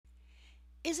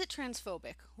Is It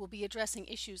Transphobic will be addressing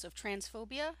issues of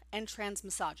transphobia and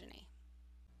transmisogyny.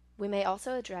 We may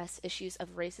also address issues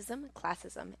of racism,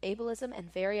 classism, ableism,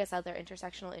 and various other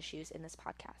intersectional issues in this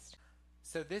podcast.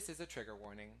 So this is a trigger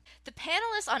warning. The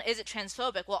panelists on Is It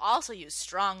Transphobic will also use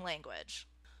strong language.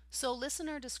 So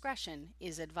listener discretion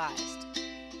is advised.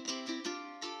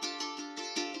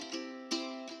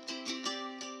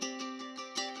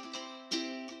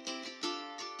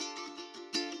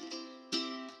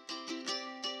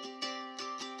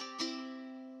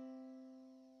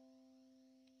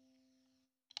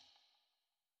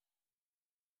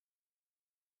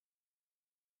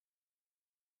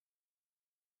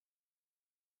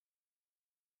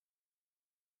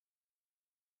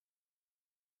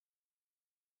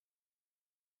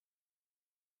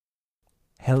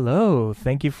 Hello.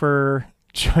 Thank you for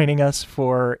joining us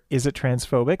for Is It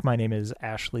Transphobic? My name is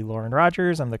Ashley Lauren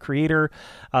Rogers. I'm the creator,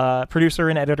 producer,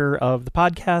 and editor of the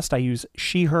podcast. I use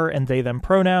she, her, and they, them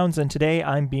pronouns. And today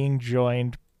I'm being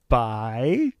joined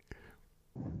by...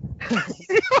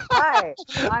 Hi,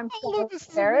 I'm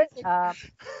Barrett.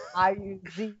 I use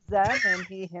ze, them, and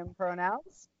he, him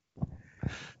pronouns.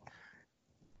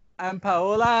 I'm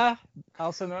Paola,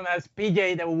 also known as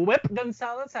PJ the Whip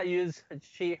Gonzalez. I use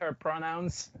she, her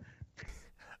pronouns.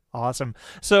 Awesome.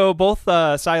 So both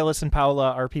Silas and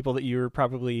Paula are people that you're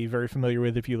probably very familiar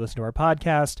with if you listen to our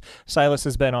podcast. Silas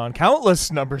has been on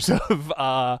countless numbers of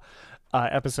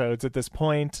episodes at this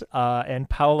point, and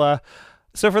Paula...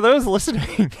 So for those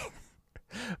listening...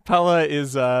 Paula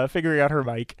is figuring out her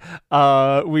mic.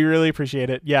 We really appreciate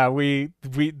it. Yeah,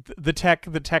 the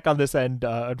tech on this end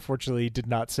unfortunately did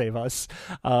not save us.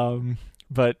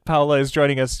 But Paula is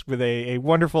joining us with a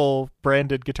wonderful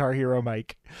branded Guitar Hero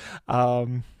mic.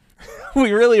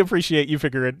 We really appreciate you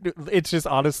figuring. It's just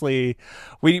honestly,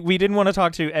 we didn't want to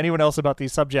talk to anyone else about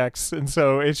these subjects, and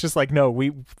so it's just like, no,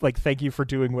 we like thank you for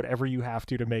doing whatever you have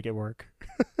to make it work.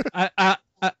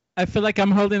 I feel like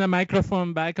I'm holding a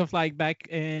microphone back in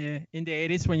the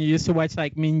 80s when you used to watch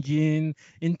like Min Jin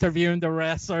interviewing the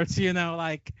wrestlers,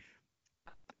 like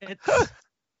it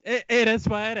is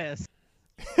what it is.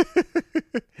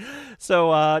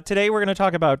 So today we're going to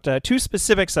talk about two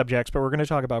specific subjects, but we're going to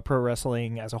talk about pro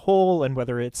wrestling as a whole and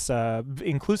whether it's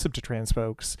inclusive to trans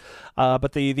folks.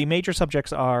 But the major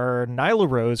subjects are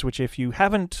Nyla Rose, which if you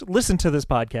haven't listened to this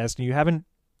podcast and you haven't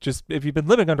if you've been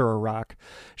living under a rock,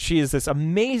 she is this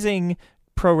amazing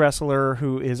pro wrestler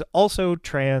who is also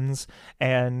trans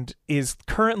and is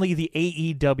currently the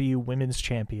AEW Women's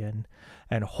Champion.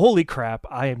 And holy crap,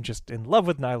 I am just in love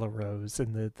with Nyla Rose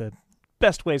in the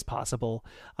best ways possible.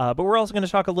 But we're also going to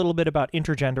talk a little bit about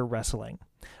intergender wrestling.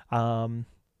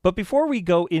 But before we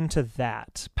go into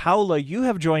that, Paula, you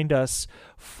have joined us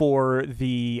for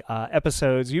the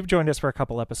episodes. You've joined us for a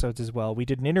couple episodes as well. We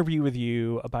did an interview with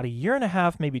you about a year and a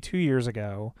half, maybe 2 years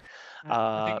ago.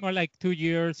 I think more like 2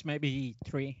 years, maybe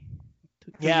three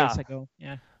Yeah. years ago.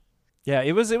 Yeah. Yeah,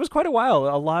 it was quite a while.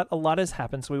 A lot has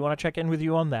happened, so we want to check in with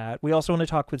you on that. We also want to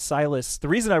talk with Silas. The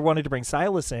reason I wanted to bring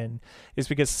Silas in is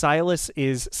because Silas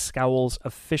is Scowl's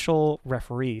official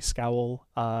referee. Scowl,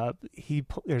 he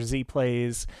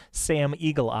plays Sam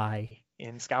Eagle Eye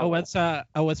in Scowl.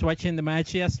 I was watching the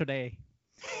match yesterday.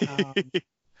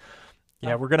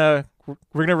 Yeah, we're gonna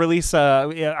release.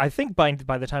 I think by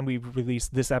the time we release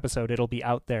this episode, it'll be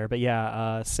out there. But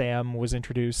yeah, Sam was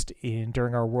introduced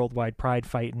during our Worldwide Pride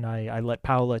fight, and I let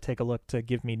Paula take a look to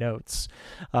give me notes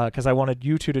because I wanted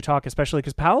you two to talk, especially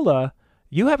because Paula,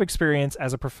 you have experience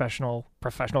as a professional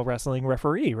wrestling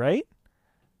referee, right?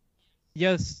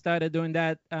 Yes, started doing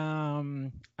that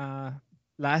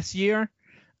last year,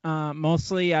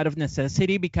 mostly out of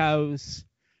necessity because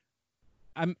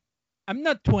I'm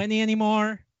not 20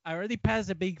 anymore. I already passed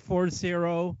the big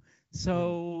 40.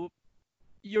 So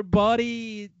your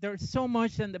body, there's so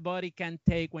much that the body can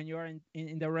take when you're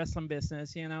in the wrestling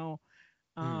business, So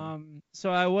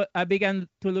I began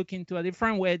to look into a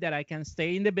different way that I can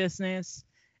stay in the business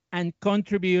and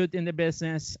contribute in the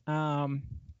business and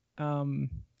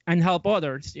help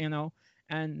others,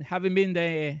 And having been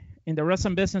in the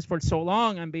wrestling business for so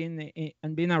long and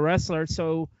being a wrestler,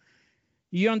 so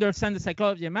you understand the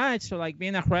psychology of the match. So like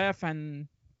being a ref and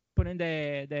putting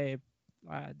the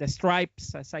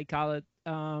stripes, as I call it,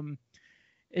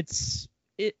 it's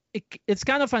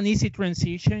kind of an easy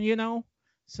transition,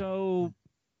 So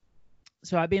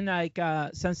I've been like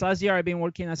since last year I've been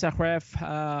working as a ref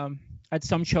at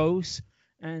some shows,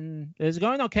 and it's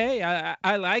going okay.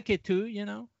 I like it too,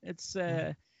 It's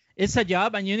a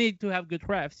job, and you need to have good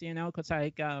refs, because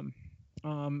like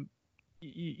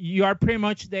you are pretty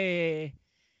much the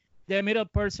middle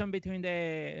person between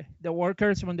the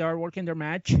workers when they are working their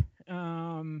match,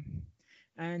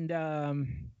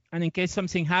 and in case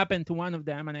something happened to one of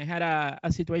them, and I had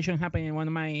a situation happen in one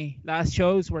of my last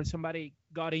shows where somebody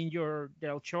got injured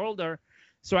their shoulder,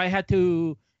 so I had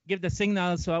to give the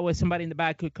signal so always somebody in the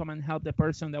back could come and help the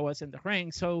person that was in the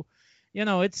ring. So,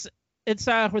 it's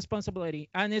a responsibility,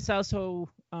 and it's also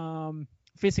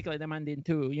physically demanding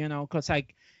too, because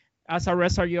like as a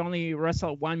wrestler, you only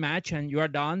wrestle one match and you are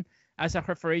done. As a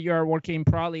referee, you are working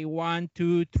probably 1,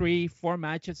 2, 3, 4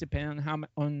 matches, depending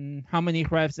on how many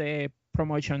refs the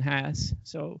promotion has.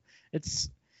 So it's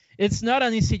not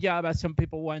an easy job as some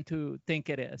people want to think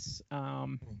it is.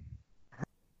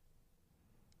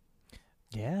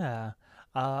 Yeah.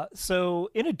 So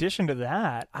in addition to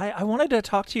that, I wanted to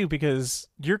talk to you because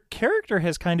your character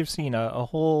has kind of seen a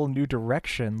whole new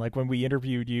direction. Like when we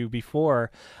interviewed you before,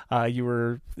 you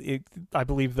were, I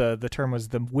believe the term was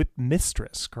the whip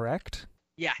mistress, correct?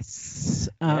 Yes.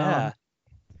 Yeah.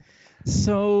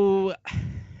 So,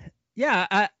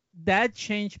 yeah, that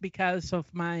changed because of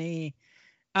I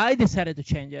decided to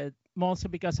change it, mostly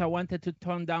because I wanted to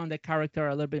tone down the character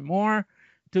a little bit more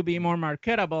to be more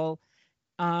marketable.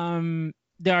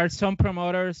 There are some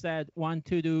promoters that want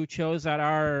to do shows that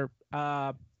are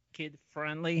kid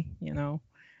friendly,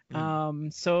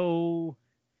 So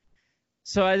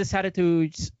I decided to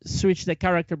switch the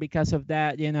character because of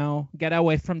that, get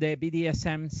away from the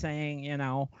BDSM saying,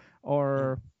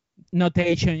 or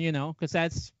notation, because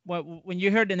that's when you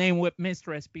hear the name whip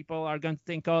mistress, people are going to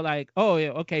think, okay,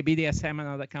 BDSM and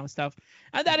all that kind of stuff.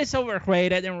 And that is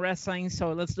overrated in wrestling.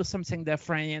 So let's do something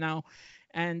different,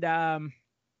 And,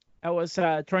 I was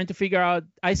trying to figure out.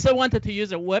 I still wanted to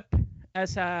use a whip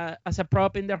as a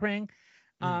prop in the ring,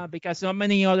 because so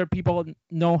many other people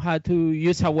know how to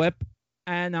use a whip,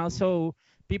 and also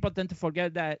people tend to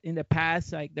forget that in the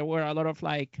past, like there were a lot of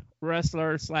like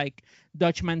wrestlers like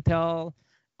Dutch Mantel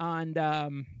and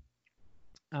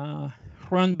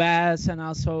Ron Bass, and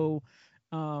also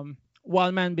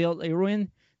Wildman Bill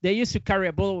Irwin. They used to carry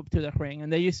a bullwhip to the ring,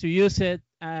 and they used to use it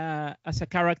as a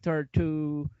character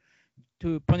to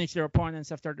punish their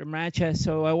opponents after the matches.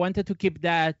 So I wanted to keep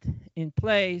that in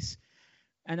place.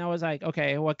 And I was like,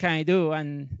 okay, what can I do?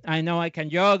 And I know I can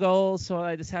juggle. So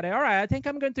I decided, all right, I think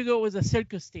I'm going to go with the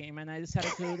circus team. And I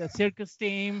decided to do the circus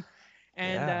team,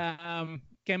 and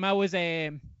came out with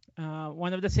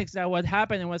one of the things that would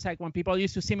happen. It was like when people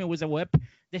used to see me with a whip,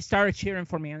 they started cheering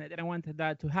for me, and I didn't want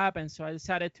that to happen. So I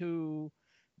decided to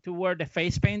wear the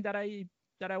face paint that I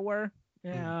wear.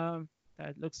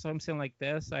 It looks something like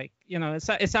this, like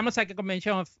it's almost like a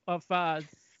combination of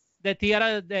the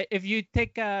theater. If you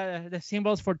take the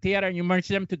symbols for theater and you merge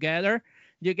them together,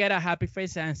 you get a happy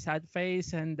face and a sad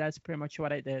face, and that's pretty much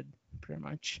what I did, pretty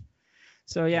much.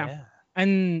 So yeah.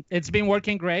 And it's been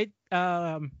working great.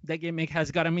 The gimmick has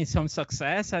gotten me some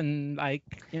success, and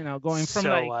going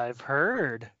from I've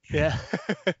heard. Yeah.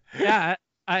 Yeah,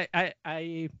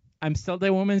 I'm still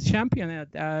the women's champion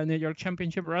at New York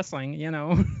Championship Wrestling,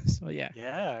 So yeah.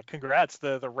 Yeah, congrats,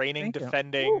 the reigning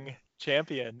defending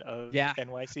champion of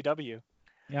NYCW.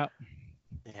 Yep.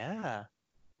 Yeah.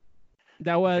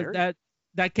 That was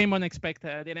that came unexpected.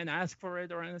 I didn't ask for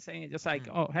it or anything. It's just like,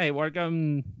 oh, hey, you're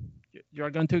going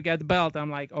to get the belt.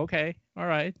 I'm like, okay, all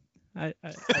right. I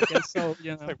guess so,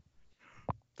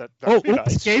 That'd be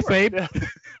nice. Kayfabe.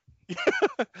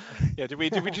 Sure. Yeah. Did we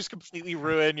just completely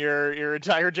ruin your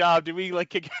entire job? Did we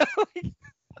kick out?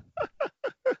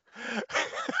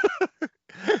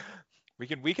 we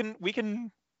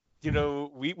can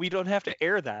we don't have to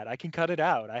air that. I can cut it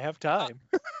out. I have time.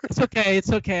 It's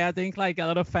okay. I think a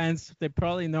lot of fans, they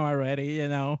probably know already,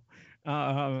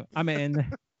 I mean,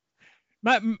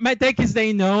 my take is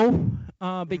they know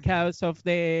because of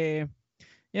the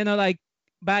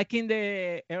back in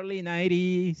the early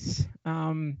 90s,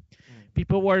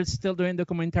 people were still doing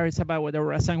documentaries about whether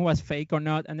wrestling was fake or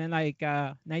not. And then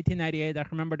 1998, I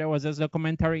remember there was this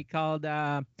documentary called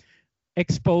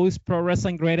Exposed Pro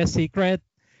Wrestling Greatest Secret.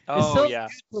 Oh, yeah.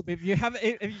 YouTube. If you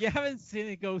haven't seen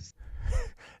it, go. Is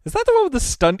that the one with the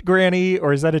stunt granny,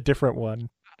 or is that a different one?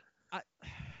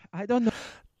 I don't know.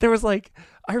 There was I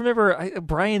remember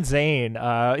Brian Zane.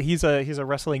 He's a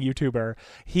wrestling YouTuber.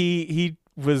 He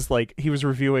was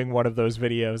reviewing one of those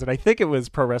videos, and I think it was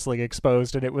Pro Wrestling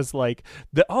Exposed, and it was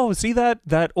see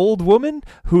that old woman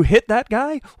who hit that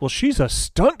guy? Well, she's a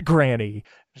stunt granny.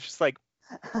 It's just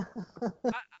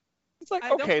it's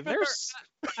okay, there's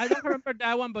I don't remember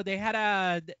that one, but they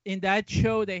had in that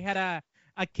show they had a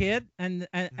kid, and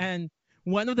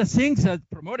one of the things that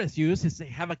promoters use is they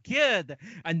have a kid,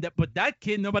 but that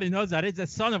kid, nobody knows that it's the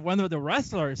son of one of the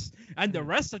wrestlers, and the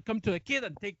wrestler come to the kid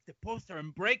and take the poster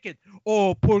and break it.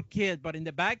 Oh, poor kid! But in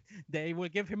the back, they will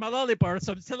give him a lollipop or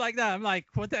something like that. I'm like,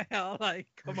 what the hell? Like,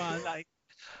 come on, like.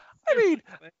 I mean,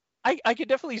 I could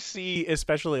definitely see,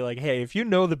 especially like, hey, if you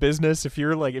know the business, if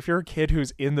you're a kid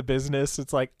who's in the business,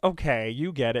 it's like, okay,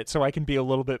 you get it. So I can be a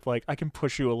little bit like, I can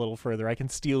push you a little further. I can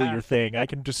steal your thing. I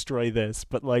can destroy this.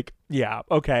 But like, yeah,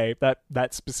 okay,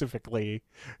 that specifically.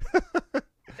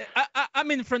 I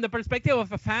mean, from the perspective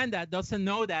of a fan that doesn't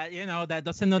know that, that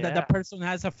doesn't know that the person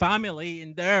has a family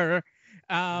in there,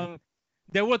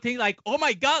 they will think like, oh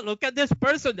my God, look at this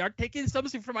person. They're taking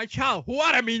something from my child.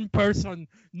 What a mean person.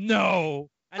 No.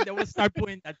 And they will start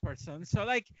putting that person. So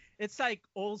like, it's like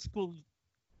old school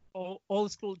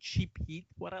cheap heat,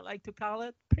 what I like to call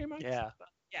it, pretty much. Yeah. But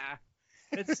yeah.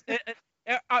 It's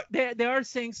there are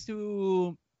things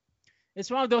to.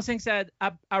 It's one of those things that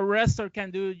a wrestler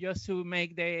can do just to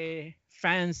make the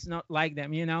fans not like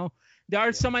them. There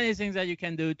are so many things that you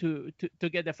can do to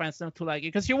get the fans not to like you,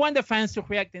 because you want the fans to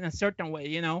react in a certain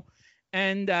way.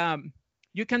 And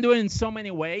you can do it in so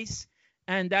many ways,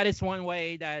 and that is one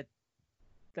way that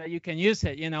you can use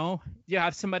it. You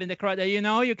have somebody in the crowd that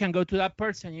you can go to that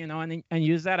person, and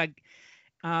use that.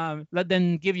 Let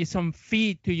them give you some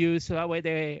feed to use, so that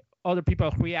way other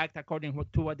people react according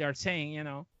to what they're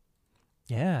saying.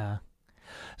 Yeah.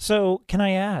 So can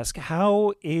I ask,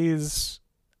 how is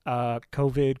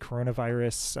COVID,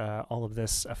 coronavirus, all of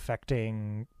this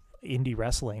affecting indie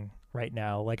wrestling right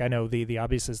now? Like, I know the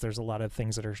obvious is there's a lot of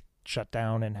things that are shut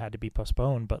down and had to be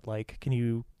postponed, but like, can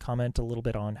you comment a little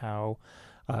bit on how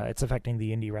it's affecting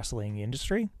the indie wrestling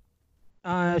industry?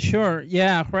 Sure.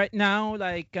 Yeah. Right now,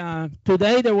 like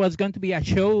today, there was going to be a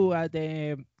show at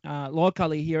the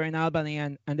locally here in Albany,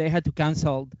 and they had to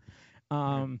cancel.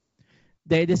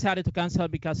 They decided to cancel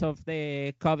because of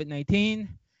the COVID-19.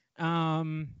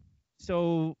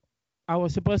 So I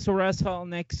was supposed to wrestle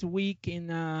next week in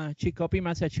Chicopee,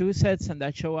 Massachusetts, and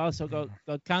that show also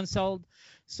got canceled.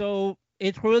 So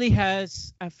it really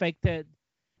has affected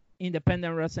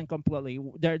independent wrestling completely.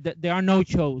 There are no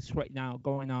shows right now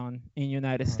going on in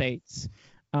United States,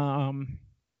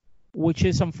 which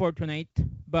is unfortunate,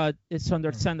 but it's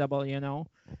understandable,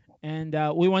 And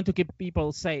we want to keep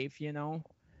people safe,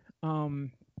 And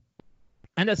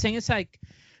the thing is, like,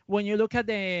 when you look at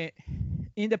the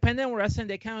independent wrestling,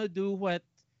 they cannot do what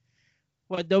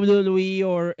WWE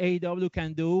or AEW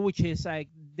can do, which is like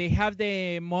they have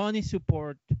the money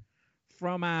support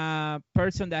from a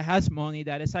person that has money,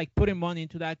 that is like putting money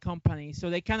into that company, so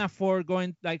they can afford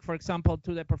going, like, for example,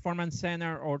 to the Performance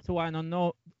Center or to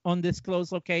an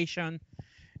undisclosed location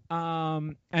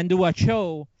and do a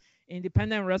show.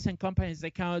 Independent wrestling companies,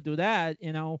 they cannot do that.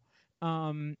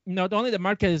 Not only the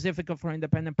market is difficult for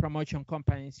independent promotion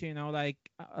companies,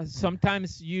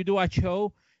 sometimes you do a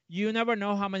show, you never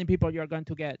know how many people you're going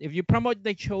to get. If you promote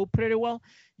the show pretty well,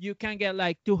 you can get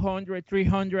like 200,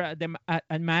 300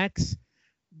 at max.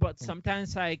 But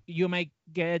sometimes, like, you may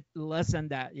get less than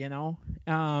that, It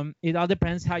all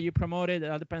depends how you promote it. It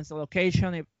all depends the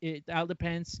location. It all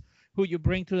depends who you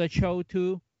bring to the show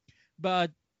too.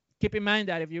 But keep in mind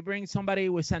that if you bring somebody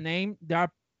with a name, they're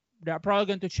probably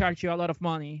going to charge you a lot of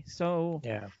money. So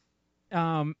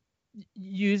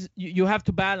you have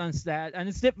to balance that, and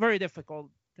it's very difficult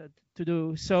to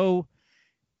do. So,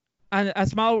 and a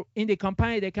small indie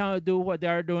company, they cannot do what they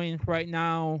are doing right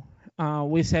now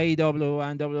with AEW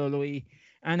and WWE.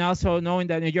 And also knowing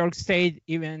that New York State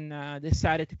even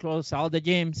decided to close all the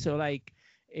gyms. So, like,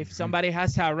 if somebody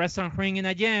has a wrestling ring in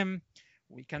a gym,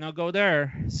 we cannot go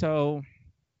there. So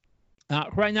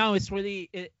right now, it's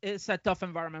a tough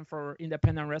environment for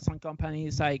independent wrestling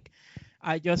companies. Like,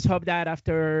 I just hope that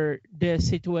after the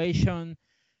situation,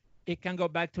 it can go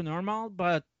back to normal.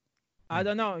 But I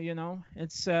don't know,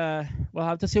 it's we'll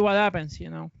have to see what happens,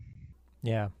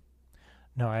 Yeah.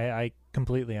 No, I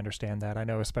completely understand that. I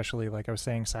know, especially, like I was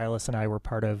saying, Silas and I were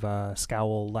part of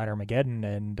Scowl Laddermageddon,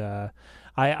 and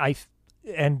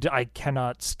I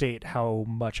cannot state how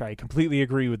much I completely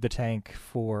agree with the Tank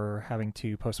for having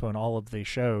to postpone all of the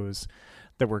shows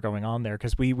that were going on there,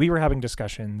 because we were having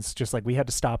discussions, just like we had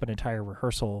to stop an entire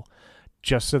rehearsal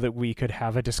just so that we could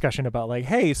have a discussion about, like,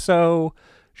 hey, so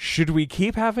should we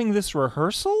keep having this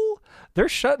rehearsal? They're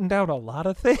shutting down a lot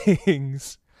of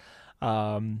things.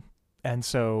 And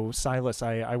so, Silas,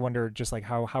 I wonder, just like,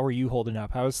 how are you holding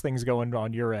up? How's things going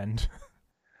on your end?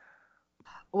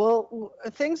 Well,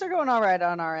 things are going all right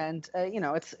on our end.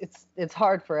 It's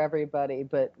hard for everybody,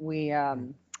 but we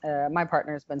my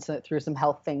partner's been through some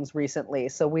health things recently,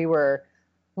 so we were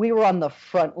we were on the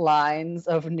front lines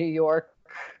of New York,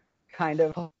 kind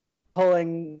of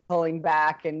pulling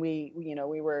back, and we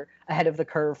were ahead of the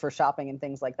curve for shopping and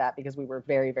things like that because we were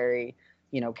very, very,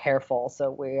 careful. So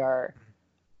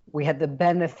we had the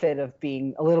benefit of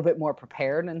being a little bit more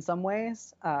prepared in some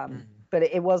ways. But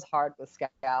it was hard with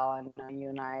Scal, and you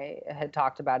and I had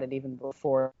talked about it even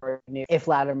before we knew if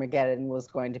Laddermageddon was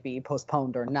going to be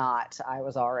postponed or not. I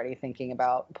was already thinking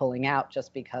about pulling out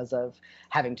just because of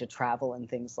having to travel and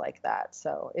things like that.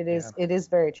 So it is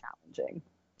very challenging.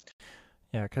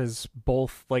 Yeah, because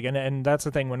both and that's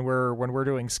the thing when we're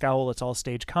doing Scowl, it's all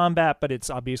stage combat, but it's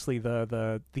obviously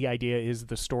the idea is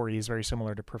the story is very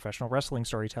similar to professional wrestling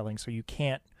storytelling, so you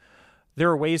can't. There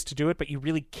are ways to do it, but you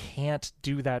really can't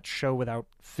do that show without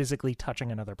physically touching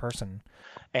another person.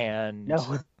 And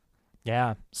no.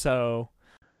 Yeah, so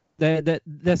the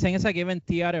thing is, like, even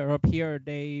theater up here,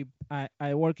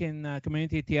 I work in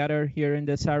community theater here in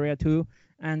this area too,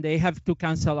 and they have to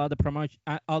cancel all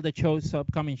the shows,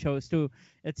 upcoming shows too.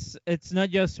 It's not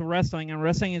just wrestling, and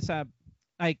wrestling is a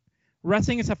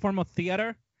form of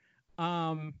theater,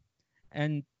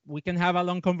 and we can have a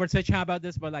long conversation about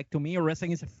this, but to me,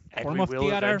 wrestling is a form of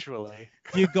theater. Eventually.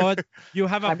 You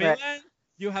have a villain,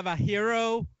 you have a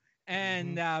hero,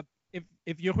 and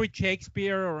if you read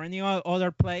Shakespeare or any other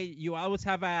play, you always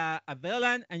have a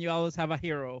villain and you always have a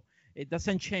hero. It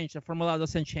doesn't change. The formula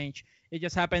doesn't change. It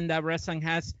just happened that wrestling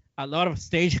has a lot of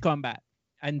stage combat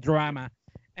and drama,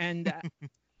 and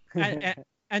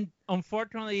and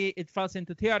unfortunately, it falls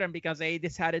into theater because they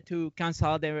decided to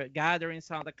cancel the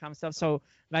gatherings, all that kind of stuff. So,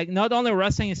 not only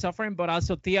wrestling is suffering, but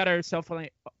also theater is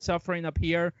suffering up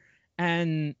here,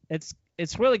 and it's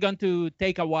really going to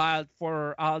take a while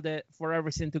for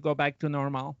everything to go back to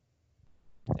normal.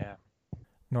 Yeah.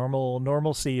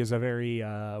 Normalcy is a very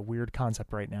weird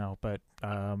concept right now, but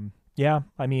yeah,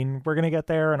 I mean, we're going to get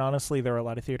there, and honestly, there are a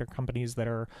lot of theater companies that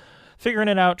are figuring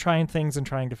it out, trying things, and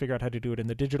trying to figure out how to do it in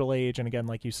the digital age. And again,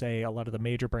 like you say, a lot of the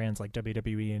major brands like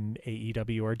WWE and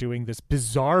AEW are doing this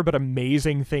bizarre but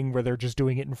amazing thing where they're just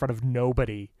doing it in front of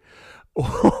nobody.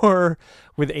 Or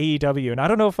with AEW, and I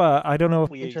don't know if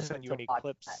we send you any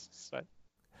clips,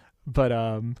 but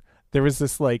there was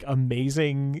this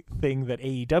amazing thing that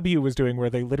AEW was doing where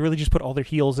they literally just put all their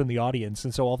heels in the audience,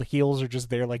 and so all the heels are just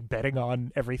there betting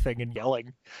on everything and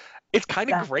yelling. It's kind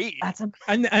of great.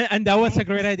 And that was a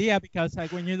great idea because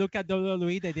when you look at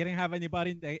WWE, they didn't have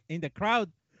anybody in the crowd,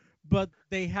 but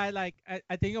they had I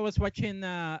think I was watching.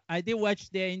 I did watch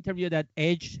the interview that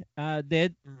Edge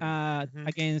did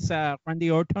against Randy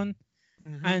Orton,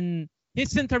 and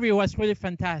his interview was really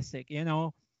fantastic.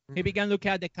 He began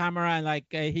looking at the camera and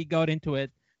he got into it.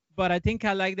 But I think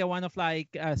I like the one of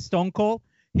Stone Cold.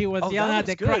 He was yelling at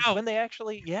the crowd. When they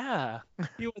actually, yeah.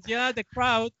 He was yelling at the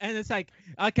crowd, and it's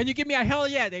can you give me a hell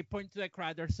yeah? They point to the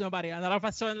crowd. There's nobody, and all of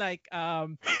a sudden,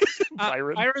 Byron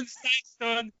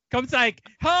Saxton comes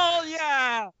hell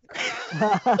yeah!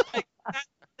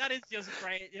 that is just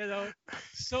great,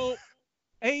 So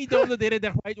AEW did it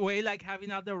the right way,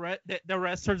 having all the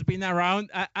wrestlers being around.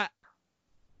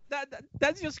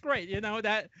 That's just great,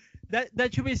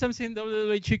 that should be something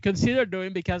WWE should consider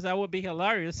doing because that would be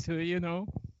hilarious too,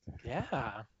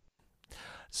 Yeah.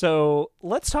 So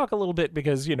let's talk a little bit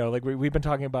because, we've been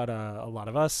talking about a lot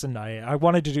of us, and I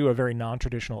wanted to do a very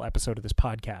non-traditional episode of this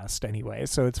podcast anyway,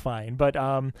 so it's fine. But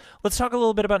let's talk a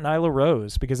little bit about Nyla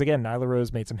Rose because, again, Nyla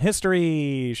Rose made some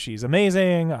history. She's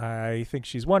amazing. I think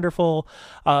she's wonderful.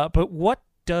 But what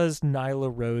does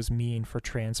Nyla Rose mean for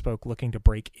trans folk looking to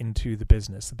break into the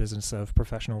business of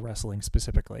professional wrestling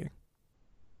specifically?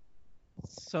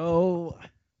 So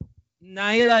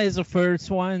Nyla is the first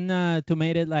one to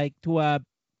make it to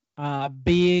a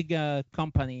big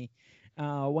company.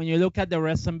 When you look at the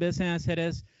wrestling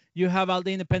business, you have all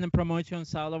the independent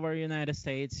promotions all over the United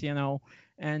States, and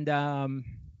then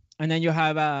you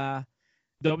have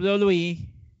WWE,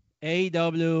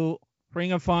 AEW,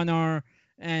 Ring of Honor.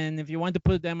 And if you want to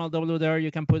put MLW there,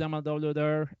 you can put MLW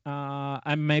there,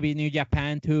 and maybe New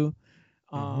Japan too.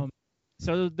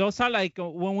 So those are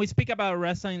when we speak about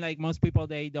wrestling, most people,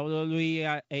 they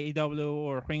WWE, AEW,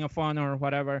 or Ring of Honor or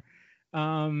whatever.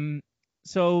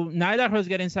 So Nyla Rose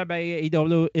getting signed by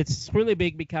AEW, it's really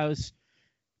big because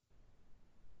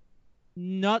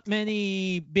not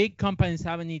many big companies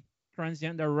have any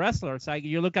transgender wrestlers.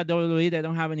 You look at WWE, they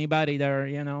don't have anybody there,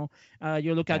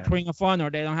 you look at Ring of Honor,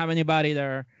 they don't have anybody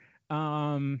there.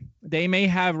 They may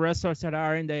have wrestlers that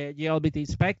are in the LGBT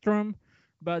spectrum,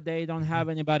 but they don't have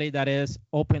anybody that is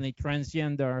openly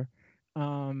transgender.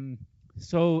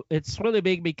 So it's really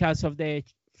big because of the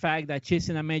fact that she's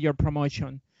in a major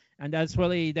promotion, and that's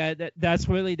really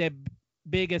the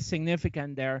biggest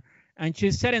significance there. and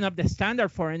she's setting up the standard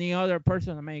for any other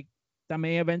person that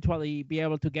may eventually be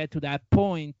able to get to that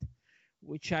point,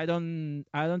 which I don't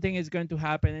think is going to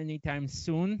happen anytime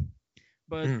soon.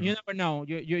 But you never know.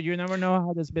 You never know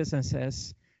how this business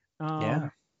is. Yeah.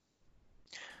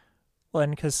 Well,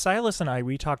 and because Silas and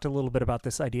we talked a little bit about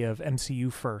this idea of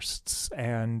MCU firsts,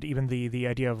 and even the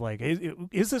idea of like,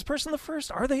 is this person the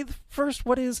first? Are they the first?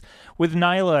 What is with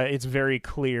Nyla? It's very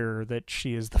clear that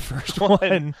she is the first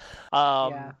one.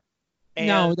 Yeah.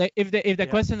 No, if the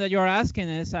question that you're asking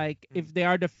is like if they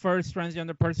are the first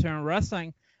transgender person in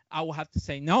wrestling, I will have to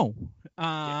say no.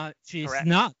 She's correct.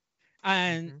 not.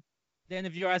 And then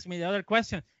if you ask me the other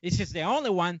question, is she the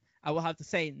only one? I will have to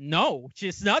say no.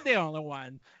 She's not the only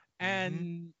one.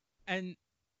 And I'm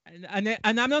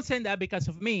not saying that because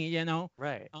of me, you know.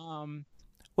 Right.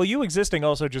 Well, you existing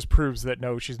also just proves that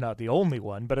no, she's not the only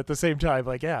one. But at the same time,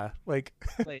 like, yeah, like,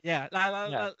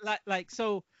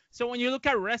 So when you look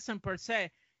at wrestling per se,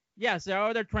 yes, there are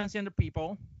other transgender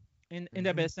people in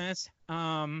the business.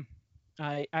 I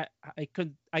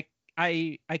could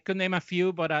name a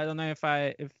few, but I don't know if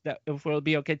it will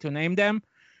be okay to name them.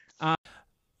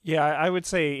 Yeah, I would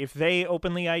say if they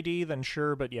openly ID, then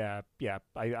sure. But yeah,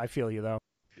 I feel you though.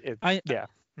 I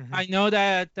know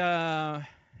that.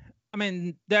 I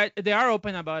mean, that they are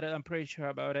open about it. I'm pretty sure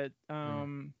about it.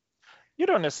 You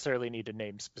don't necessarily need to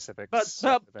name specifics.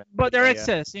 But there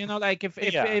exists. You know, like if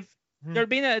there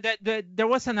been there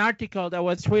was an article that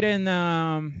was written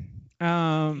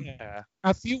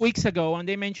a few weeks ago, and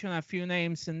they mentioned a few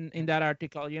names in that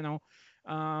article. You know.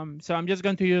 So I'm just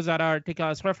going to use that article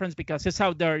as reference because it's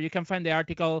out there. You can find the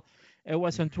article. It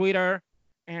was on Twitter,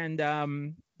 and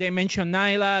they mentioned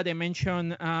Nyla. They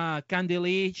mentioned Candy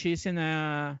Lee. She's in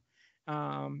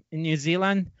New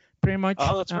Zealand, pretty much.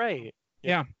 Oh, that's right.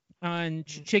 Yeah, and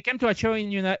she came to a show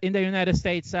in the United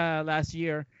States last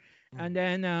year, and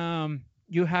then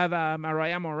you have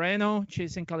Mariah Moreno.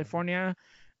 She's in California.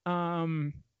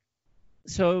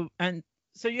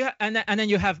 So you and then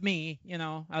you have me, you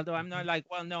know, although I'm not like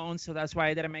well known, so that's why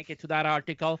I didn't make it to that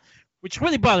article, which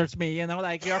really bothers me, you know,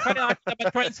 like you're fighting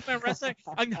about transgender wrestling,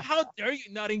 and how dare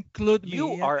you not include me?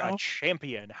 You are a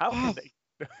champion. How can they?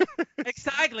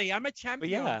 Exactly, I'm a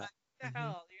champion. Yeah. What the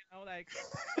hell, you know, like.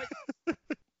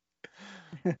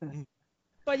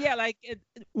 But yeah, like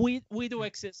we do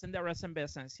exist in the wrestling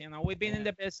business, you know. We've been in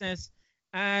the business,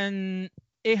 and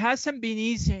it hasn't been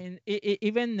easy.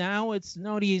 Even now, it's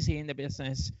not easy in the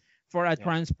business for a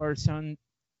trans person.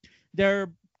 There's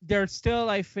still,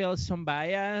 I feel, some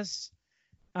bias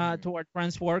toward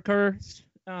trans workers,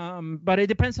 but it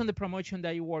depends on the promotion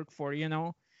that you work for, you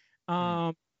know.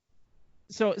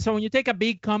 So when you take a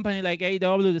big company like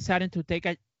AEW deciding to take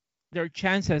their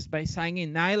chances by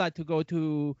signing Nyla to go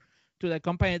to the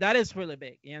company, that is really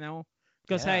big, you know,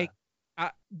 because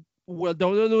will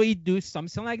WWE do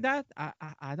something like that?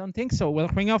 I don't think so. Will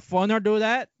Ring of Honor do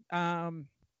that? I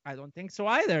don't think so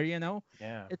either, you know?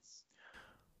 Yeah.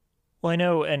 Well, I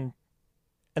know, and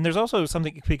there's also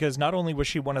something, because not only was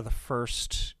she one of the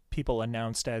first people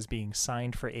announced as being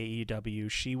signed for AEW,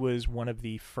 she was one of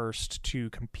the first to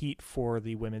compete for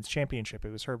the Women's Championship.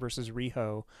 It was her versus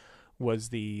Riho was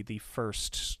the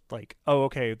first, like, oh,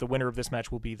 okay, the winner of this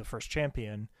match will be the first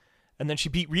champion. And then she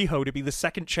beat Riho to be the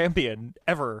second champion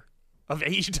ever of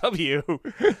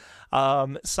AEW.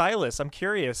 Silas, I'm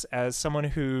curious, as someone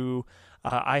who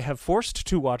I have forced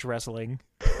to watch wrestling.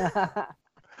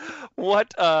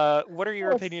 What are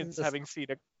your opinions having seen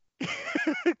a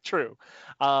true?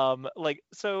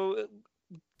 So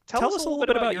tell us a little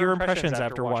bit about your impressions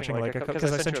after watching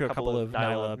because I sent you a couple of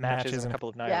Nyla matches and a couple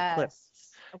of Nyla clips.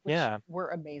 Which were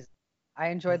amazing. I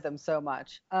enjoyed them so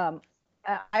much. You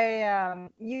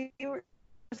were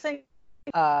saying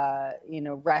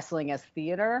wrestling as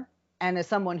theater, and as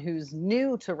someone who's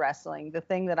new to wrestling, the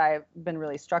thing that I've been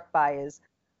really struck by is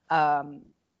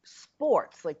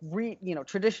sports, like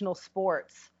traditional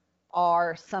sports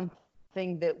are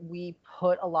something that we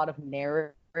put a lot of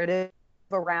narrative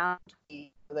around.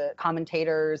 The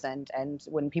commentators and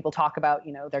when people talk about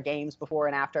their games before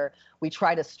and after, we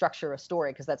try to structure a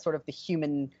story because that's sort of the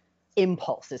human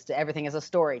impulse is to everything as a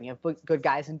story, and you have good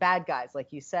guys and bad guys, like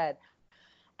you said.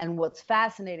 And what's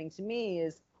fascinating to me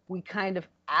is we kind of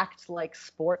act like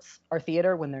sports are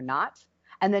theater when they're not,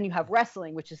 and then you have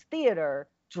wrestling, which is theater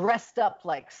dressed up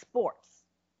like sports,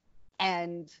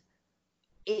 and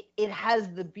it has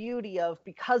the beauty of,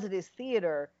 because it is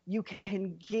theater, you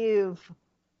can give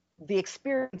the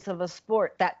experience of a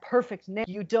sport that perfect name.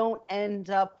 You don't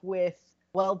end up with,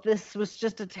 well, this was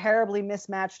just a terribly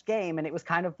mismatched game and it was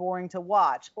kind of boring to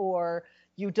watch, or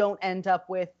you don't end up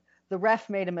with the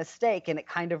ref made a mistake and it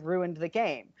kind of ruined the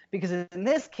game. because in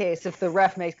this case, if the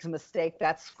ref makes a mistake,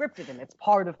 that's scripted and it's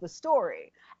part of the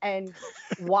story. And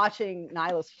watching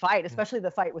Nyla's fight, especially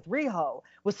the fight with Riho,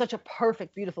 was such a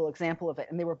perfect, beautiful example of it.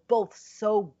 And they were both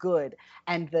so good.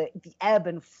 And the ebb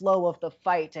and flow of the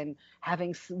fight, and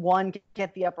having one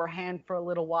get the upper hand for a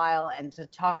little while, and to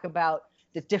talk about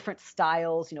the different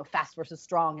styles, fast versus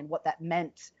strong, and what that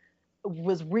meant,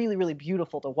 was really, really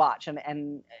beautiful to watch.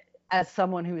 And as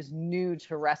someone who is new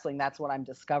to wrestling, that's what I'm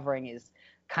discovering is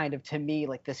kind of, to me,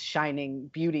 like this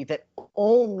shining beauty that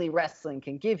only wrestling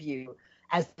can give you,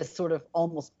 as this sort of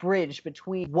almost bridge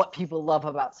between what people love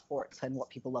about sports and what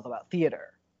people love about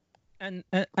theater. And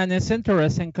it's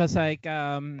interesting because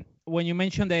when you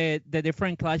mention the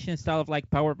different clashing style of like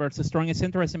power versus strong, it's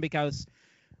interesting because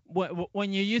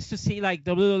when you used to see like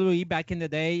WWE back in the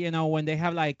day, when they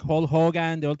have like Hulk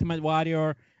Hogan, the Ultimate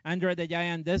Warrior, Andre the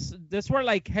Giant, this were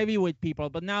like heavyweight people,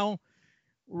 but now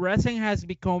wrestling has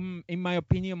become, in my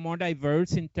opinion, more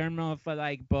diverse in terms of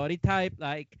like body type.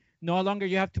 Like, no longer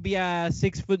you have to be a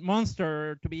 6-foot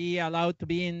monster to be allowed to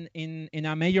be in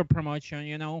a major promotion.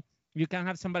 You can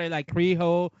have somebody like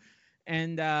Riho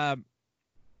and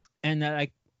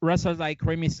like wrestlers like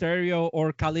Rey Mysterio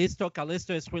or Kalisto.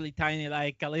 Kalisto is really tiny.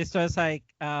 Like, Kalisto is like,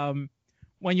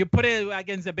 when you put it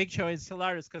against the Big Show, it's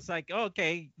hilarious because like,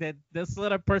 okay, that this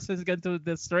little person is going to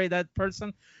destroy that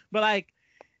person. But like,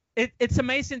 it's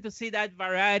amazing to see that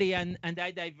variety and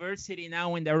that diversity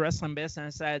now in the wrestling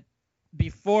business that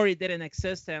before it didn't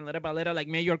exist, and little by little, like,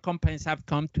 major companies have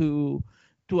come to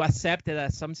accept it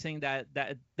as something that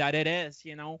it is,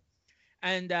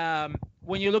 And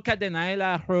when you look at the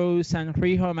Nyla Rose and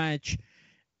Riho match,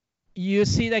 you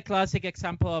see the classic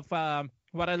example of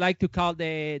what I like to call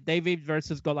the David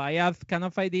versus Goliath kind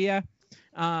of idea.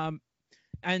 And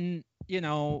I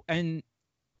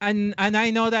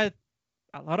know that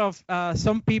a lot of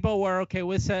some people were okay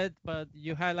with it, but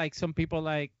you had like some people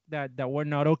like that were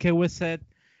not okay with it.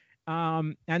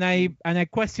 And I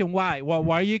question why. Well,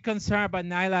 why are you concerned about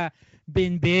Nyla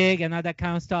being big and all that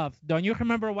kind of stuff? Don't you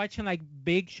remember watching like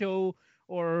Big Show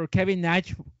or Kevin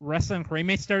Nash wrestling Rey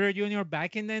Mysterio Jr.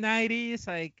 back in the 90s?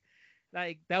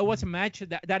 Like that was a match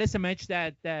that is a match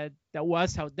that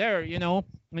was out there,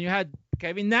 when you had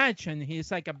Kevin Nash and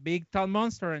he's like a big tall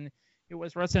monster and he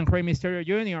was wrestling Rey Mysterio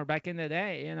Jr. back in the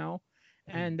day,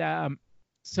 And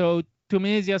so to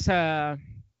me, it's just the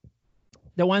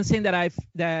one thing that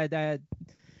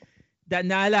that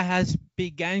Nyla has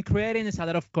began creating is a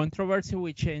lot of controversy,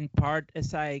 which in part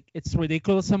is like, it's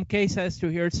ridiculous in some cases to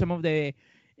hear some of the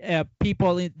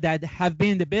people that have been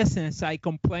in the business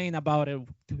complain about it.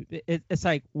 It's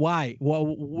like, why?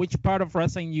 Well, which part of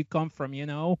wrestling you come from,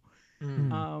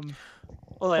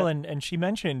 Well, and she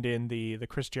mentioned in the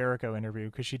Chris Jericho interview,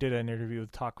 because she did an interview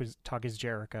with Talk is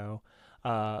Jericho,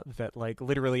 that like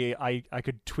literally I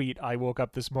could tweet, I woke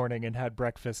up this morning and had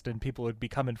breakfast and people would be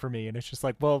coming for me, and it's just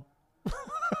like, well,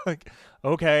 like,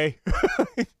 okay.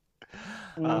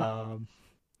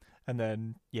 And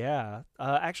then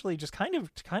actually just kind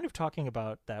of talking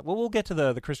about that. Well, we'll get to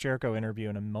the Chris Jericho interview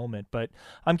in a moment, but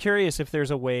I'm curious if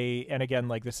there's a way, and again,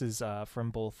 like, this is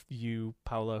from both you,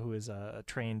 Paula, who is a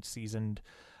trained, seasoned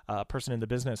person in the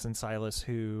business, and Silas,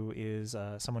 who is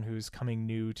someone who's coming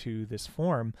new to this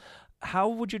form. How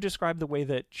would you describe the way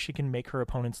that she can make her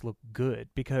opponents look good?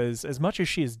 Because as much as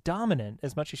she is dominant,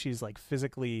 as much as she's like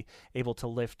physically able to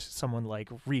lift someone like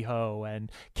Riho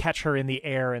and catch her in the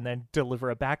air and then deliver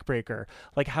a backbreaker,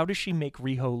 like, how does she make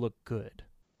Riho look good?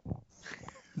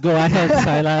 Go ahead,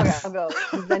 Silas. I'll go.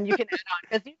 Then you can add on,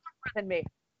 because you know more than me.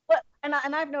 But and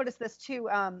I've noticed this too.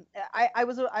 I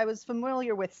was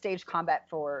familiar with stage combat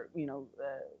for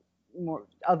more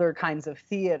other kinds of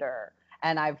theater.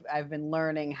 And I've been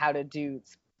learning how to do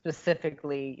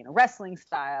specifically, wrestling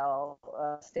style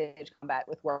stage combat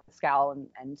with Work Scowl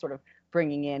and sort of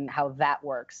bringing in how that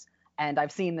works. And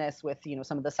I've seen this with,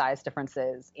 some of the size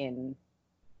differences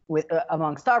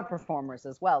amongst our performers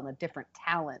as well, and the different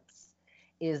talents,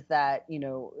 is that,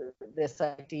 this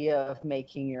idea of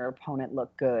making your opponent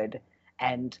look good,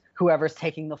 and whoever's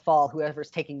taking the fall, whoever's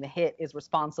taking the hit is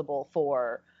responsible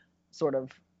for sort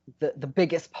of the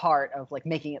biggest part of like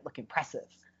making it look impressive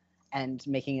and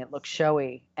making it look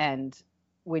showy. And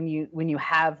when you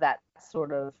have that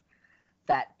sort of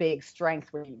that big strength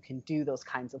where you can do those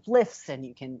kinds of lifts, and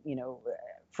you can,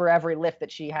 for every lift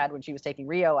that she had when she was taking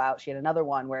Riho out, she had another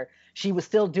one where she was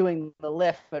still doing the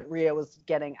lift, but Riho was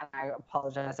getting, I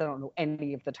apologize, I don't know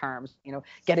any of the terms,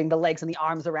 getting the legs and the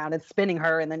arms around and spinning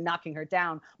her and then knocking her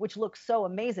down, which looks so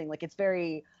amazing. Like, it's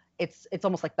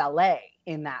almost like ballet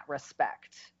in that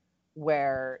respect,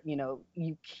 where,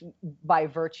 you by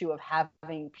virtue of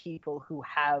having people who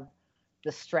have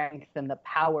the strength and the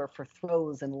power for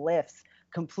throws and lifts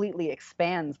completely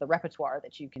expands the repertoire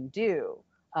that you can do.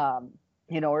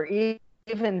 Or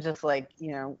even just like,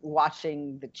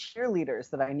 watching the cheerleaders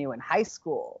that I knew in high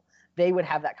school, they would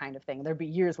have that kind of thing. There'd be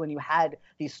years when you had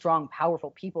these strong,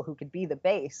 powerful people who could be the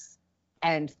base,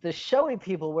 and the showy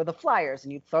people were the flyers,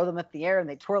 and you'd throw them up the air and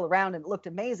they'd twirl around and it looked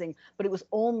amazing, but it was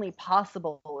only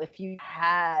possible if you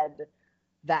had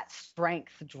that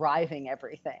strength driving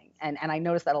everything. And I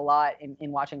noticed that a lot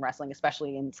in watching wrestling,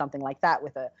 especially in something like that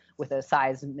with a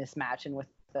size mismatch and with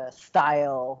the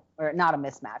style, or not a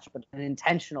mismatch, but an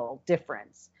intentional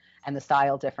difference and the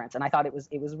style difference. And I thought it was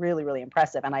really, really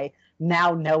impressive. And I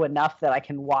now know enough that I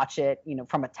can watch it,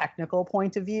 from a technical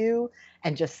point of view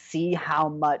and just see how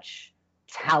much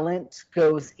talent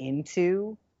goes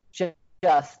into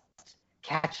just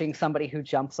catching somebody who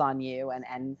jumps on you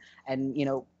and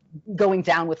going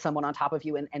down with someone on top of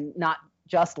you and not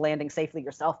just landing safely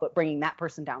yourself, but bringing that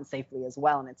person down safely as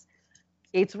well. And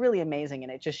it's really amazing,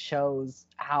 and it just shows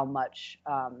how much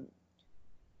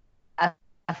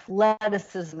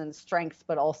athleticism and strength,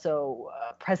 but also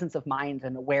presence of mind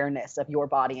and awareness of your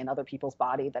body and other people's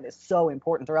body that is so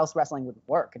important, or else wrestling wouldn't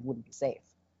work and wouldn't be safe.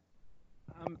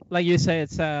 Like you say,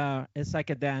 it's like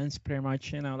a dance pretty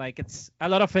much, like it's a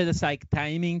lot of it is like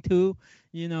timing too,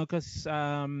 because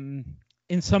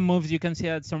in some moves you can see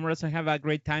that some wrestlers have a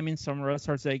great timing, some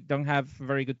wrestlers they don't have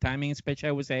very good timing, especially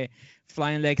I would say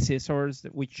flying leg scissors,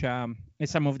 which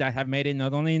is a move that I have made it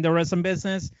not only in the wrestling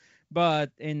business but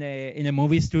in the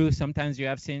movies too. Sometimes you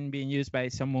have seen being used by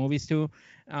some movies too.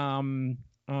 I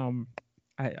can't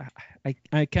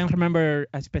remember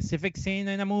a specific scene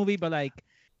in a movie, but like.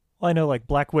 Well, I know like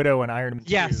Black Widow and Iron Man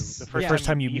 2. Yes. The first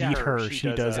time you meet her,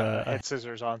 she does a head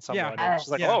scissors on someone. Yeah. And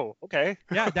she's like, oh, okay.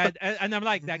 Yeah, and I'm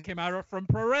like, that came out from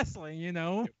pro wrestling,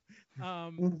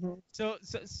 So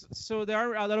there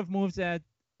are a lot of moves that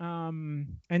and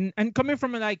coming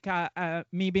from like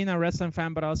me being a wrestling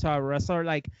fan, but also a wrestler,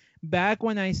 like back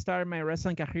when I started my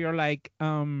wrestling career, like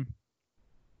I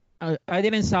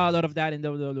didn't saw a lot of that in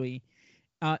WWE.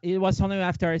 It was only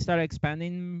after I started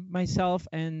expanding myself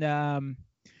and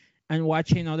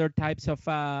watching other types of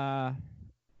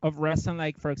wrestling,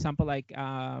 like for example, like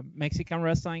Mexican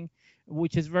wrestling,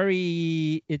 which is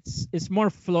it's more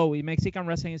flowy. Mexican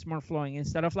wrestling is more flowing.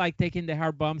 Instead of like taking the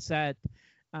hard bumps that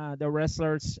the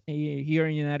wrestlers here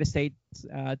in the United States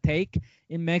take,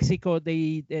 in Mexico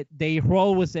they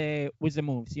roll with the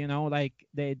moves. Like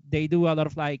they do a lot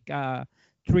of like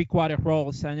 3/4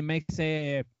 rolls, and it makes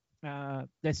the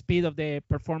speed of the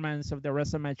performance of the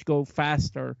wrestling match go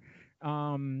faster.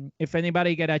 If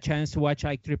anybody get a chance to watch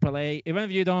like AAA, even if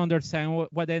you don't understand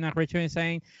what the narrator is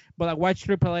saying, but like watch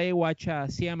AAA, watch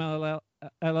CMLL,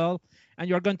 and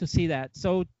you're going to see that.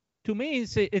 So to me,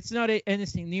 it's not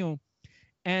anything new.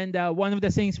 And one of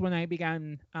the things when I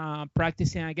began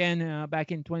practicing again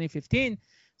back in 2015,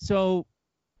 so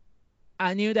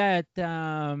I knew that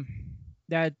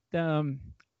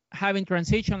having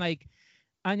transition, like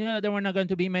I knew that there were not going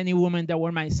to be many women that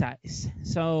were my size.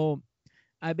 So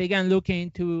I began looking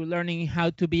into learning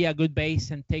how to be a good base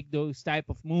and take those type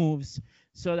of moves,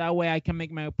 so that way I can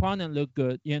make my opponent look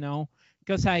good,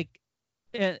 because like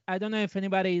I don't know if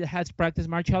anybody has practiced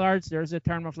martial arts. There's a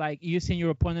term of like using your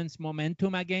opponent's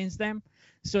momentum against them.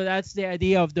 So that's the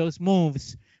idea of those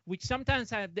moves, which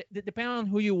sometimes depending on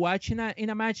who you watch in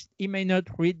a match, it may not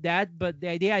read that, but the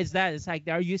idea is that it's like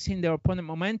they're using their opponent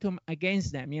momentum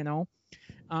against them,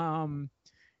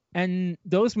 and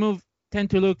those moves tend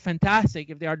to look fantastic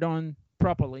if they are done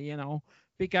properly,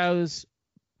 because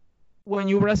when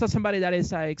you wrestle somebody that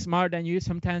is like smarter than you,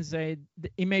 sometimes it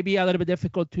may be a little bit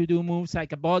difficult to do moves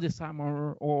like a body slam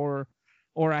or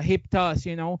a hip toss,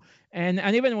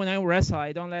 and even when I wrestle,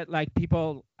 I don't let like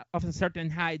people of a certain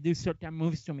height do certain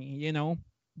moves to me,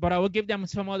 but I will give them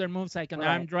some other moves like an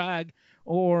arm drag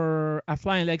or a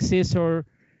flying leg scissor,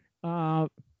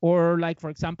 or like,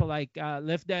 for example, like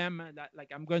lift them,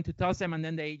 like I'm going to toss them, and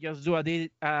then they just do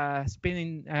a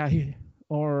spinning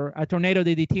or a tornado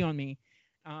DDT on me.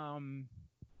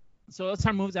 So those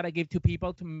are moves that I give to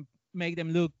people to make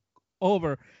them look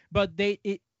over. But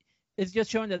it's just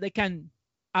showing that they can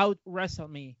out wrestle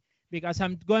me because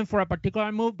I'm going for a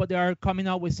particular move, but they are coming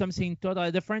out with something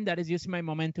totally different that is using my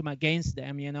momentum against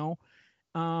them,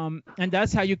 and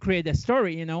that's how you create a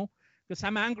story, because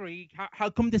I'm angry. How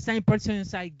come the same person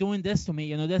is like doing this to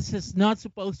me? This is not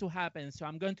supposed to happen. So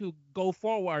I'm going to go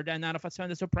forward, and out of a sudden,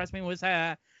 they surprise me with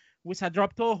a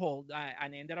drop toe hold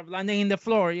and ended up landing in the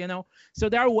floor. So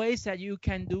there are ways that you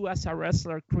can do as a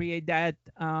wrestler, create that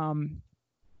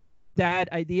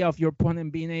that idea of your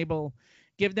opponent being able,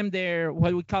 give them their,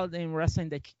 what we call in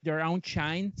wrestling, their own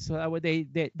shine, so that way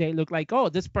they look like, oh,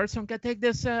 this person can take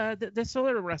this this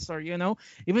other wrestler, you know,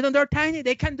 even though they're tiny,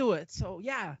 they can do it. So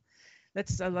yeah,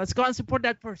 let's go and support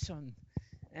that person.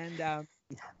 And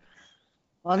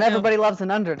well, and everybody loves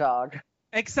an underdog.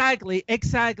 Exactly.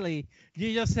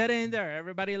 You just said it in there.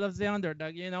 Everybody loves the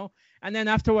underdog, you know. And then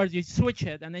afterwards you switch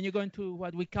it, and then you go into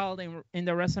what we call in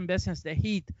the wrestling business the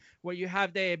heat, where you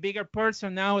have the bigger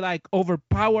person now like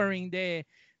overpowering the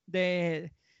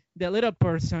little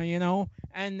person, you know.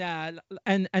 And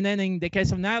then in the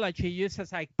case of Nyla, she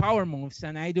uses like power moves,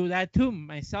 and I do that too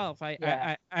myself.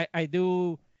 I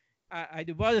do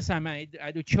body slam, I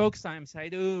do choke slams, I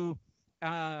do.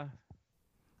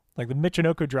 Like the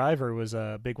Michinoku driver was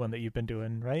a big one that you've been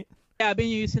doing, right? Yeah, I've been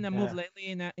using the move lately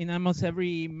in almost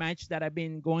every match that I've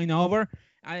been going over,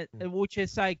 which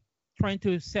is like trying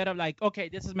to set up like, okay,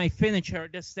 this is my finisher.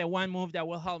 This is the one move that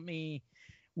will help me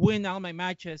win all my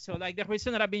matches. So like the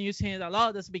reason that I've been using it a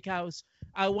lot is because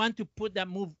I want to put that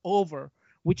move over,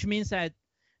 which means that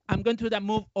I'm going to do that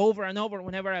move over and over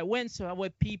whenever I win, so that way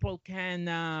people can,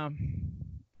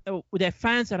 the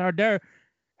fans that are there,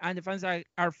 and the fans that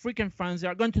are freaking fans,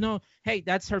 are going to know, hey,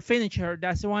 that's her finisher.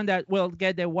 That's the one that will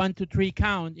get the 1, 2, 3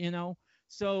 count, you know.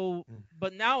 So,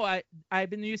 but now I've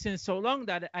been using it so long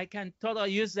that I can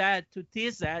totally use that to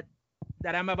tease that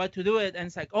I'm about to do it, and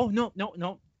it's like, oh no,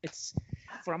 it's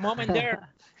for a moment there.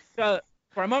 So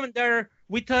for a moment there,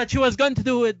 we thought she was going to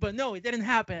do it, but no, it didn't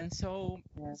happen. So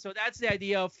that's the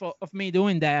idea of me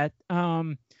doing that,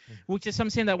 which is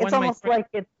something that it's almost like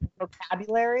it's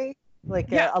vocabulary.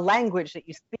 Like a language that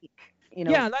you speak, you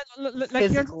know, like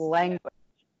physical language.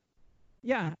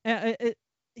 Yeah,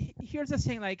 here's the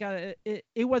thing, like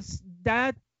it was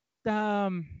that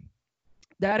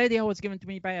idea was given to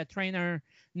me by a trainer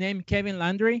named Kevin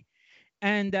Landry,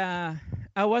 and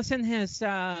I was in his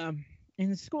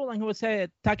in school, and he was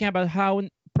talking about how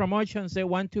promotions, they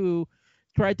want to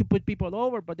try to put people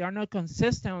over, but they are not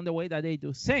consistent on the way that they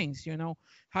do things, you know,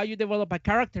 how you develop a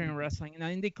character in wrestling. And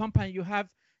in the company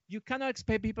you cannot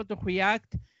expect people to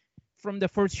react from the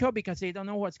first show because they don't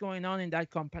know what's going on in that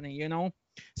company, you know.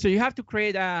 So you have to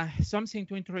create something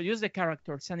to introduce the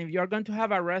characters. And if you're going to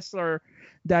have a wrestler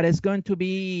that is going to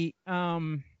be,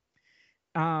 you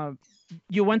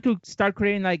want to start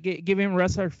creating, like giving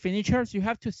wrestler finishers, you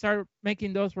have to start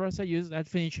making those wrestlers use that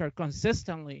finisher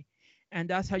consistently. And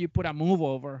that's how you put a move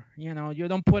over. You know, you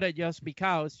don't put it just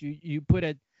because, you put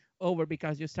it over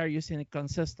because you start using it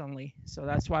consistently. So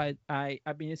that's why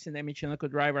I've been using the Michinoku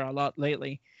driver a lot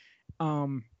lately.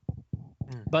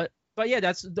 But yeah,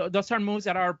 those are moves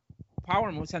that are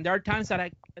power moves, and there are times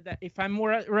that if I'm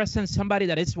wrestling somebody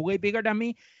that is way bigger than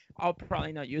me, I'll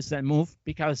probably not use that move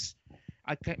because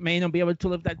I may not be able to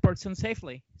lift that person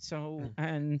safely. So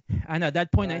and at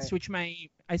that point, right,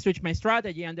 I switch my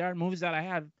strategy, and there are moves that I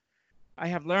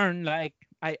have learned, like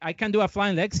I can do a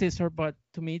flying leg scissor, but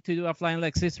to me, to do a flying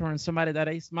leg scissor on somebody that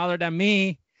is smaller than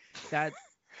me, that's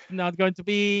not going to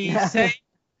be safe,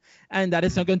 and that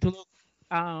is not going to look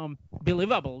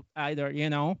believable either,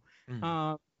 you know.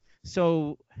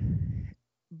 So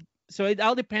it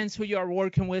all depends who you are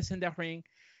working with in the ring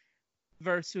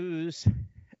versus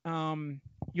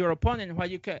your opponent,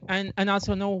 what you can, and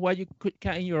also know what you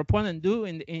can your opponent do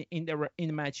in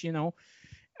the match, you know.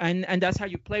 And that's how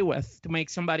you play with to make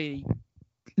somebody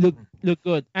look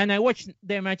good. And I watched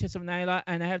the matches of Nyla,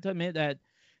 and I have to admit that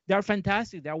they're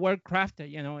fantastic. They're well crafted.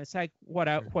 You know, it's like what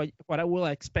I will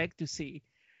expect to see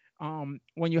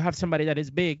when you have somebody that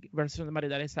is big versus somebody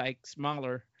that is like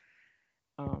smaller.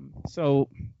 So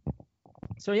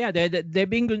yeah, they've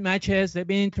been good matches. They've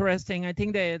been interesting. I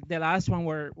think the last one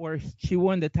where she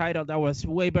won the title, that was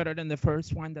way better than the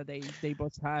first one that they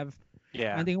both have.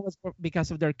 Yeah, I think it was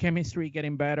because of their chemistry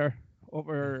getting better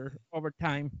over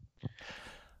time.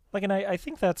 Like, and I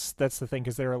think that's the thing,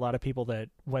 because there are a lot of people that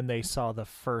when they saw the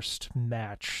first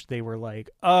match, they were like,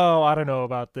 oh, I don't know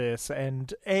about this.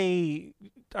 And A,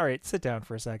 all right, sit down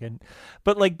for a second.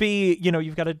 But like B, you know,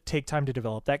 you've got to take time to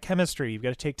develop that chemistry. You've got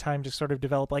to take time to sort of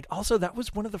develop, like, also that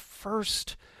was one of the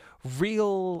first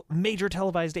real major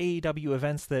televised AEW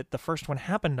events that the first one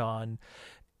happened on.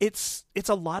 It's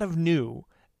a lot of new.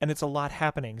 And it's a lot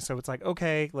happening, so it's like,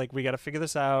 okay, like we got to figure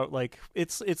this out. Like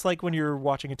it's like when you're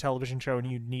watching a television show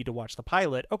and you need to watch the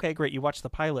pilot. Okay, great, you watch the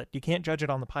pilot. You can't judge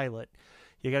it on the pilot.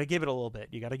 You got to give it a little bit.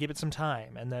 You got to give it some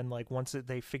time, and then like once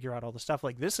they figure out all the stuff,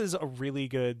 like this is a really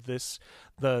good the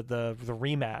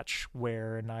rematch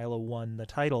where Nyla won the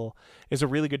title is a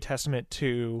really good testament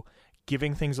to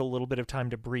giving things a little bit of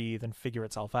time to breathe and figure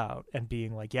itself out, and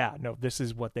being like, yeah, no, this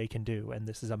is what they can do, and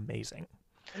this is amazing.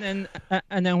 And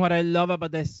then what I love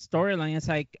about this storyline is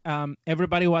like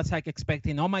everybody was like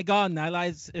expecting, oh my God, Nyla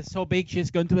is so big,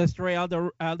 she's going to destroy all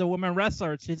the women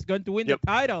wrestlers, she's going to win the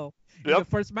title in the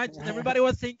first match. And everybody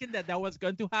was thinking that was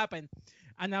going to happen,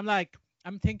 and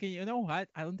I'm thinking, you know what?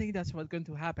 I don't think that's what's going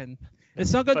to happen.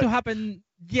 It's not going to happen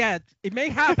yet. It may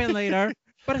happen later,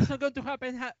 but it's not going to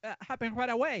happen right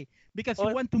away because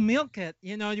you want to milk it.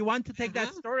 You know, you want to take that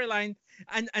storyline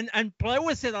and play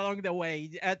with it along the way,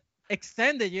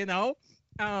 extend it. You know,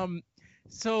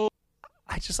 so.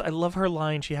 I love her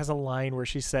line. She has a line where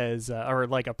she says, or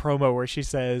like a promo where she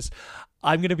says,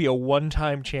 "I'm going to be a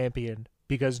one-time champion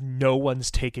because no one's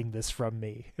taking this from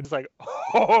me." It's like,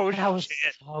 oh, that was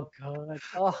shit. so good.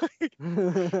 Oh.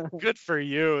 Good for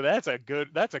you. That's a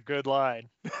good line.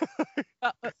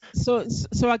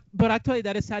 But actually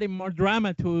that is adding more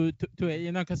drama to it,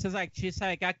 you know, because it's like she's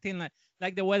like acting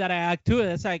like the way that I act too.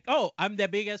 It's like, oh, I'm the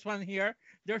biggest one here.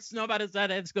 There's nobody that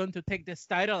is going to take this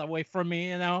title away from me,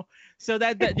 you know. So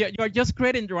that you're just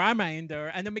creating drama in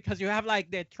there, and then because you have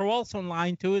like the trolls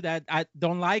online too that I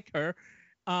don't like her,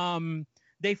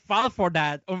 they fall for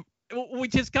that,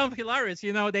 which is kind of hilarious,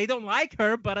 you know. They don't like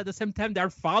her, but at the same time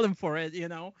they're falling for it, you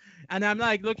know. And I'm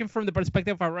like looking from the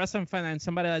perspective of a wrestling fan and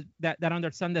somebody that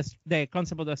understands the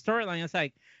concept of the storyline. It's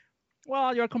like,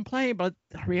 well, you're complaining, but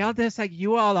the reality is like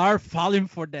you all are falling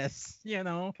for this, you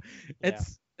know.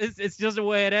 It's just the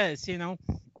way it is, you know.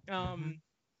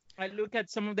 I look at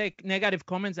some of the negative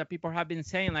comments that people have been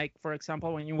saying, like for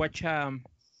example, when you watch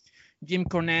Jim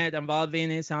Cornette and Val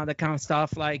Venis and all that kind of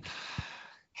stuff, like.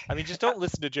 I mean, just don't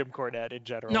listen to Jim Cornette in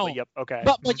general. No. But yep. Okay.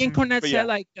 But Jim Cornette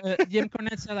said Jim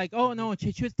Cornette said like, oh no,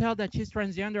 she should tell that she's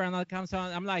transgender and all that kind of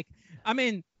stuff. I'm like, I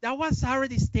mean, that was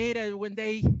already stated when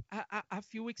they a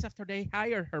few weeks after they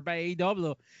hired her by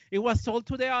AEW. It was told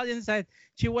to the audience that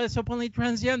she was openly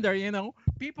transgender. You know,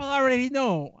 people already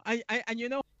know. And you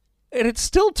know. And it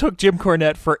still took Jim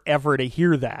Cornette forever to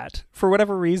hear that. For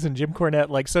whatever reason, Jim Cornette,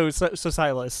 like, so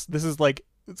Silas, this is like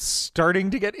starting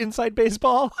to get inside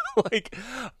baseball.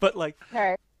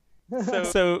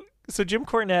 So Jim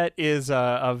Cornette is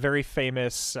a very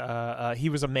famous, he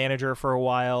was a manager for a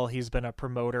while. He's been a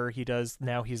promoter.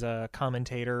 He's a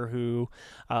commentator who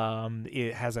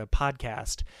has a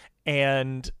podcast.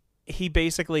 And he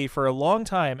basically, for a long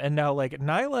time, and now like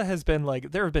Nyla has been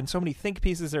like, there have been so many think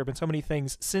pieces, there have been so many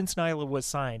things since Nyla was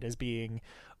signed as being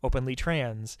openly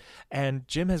trans, and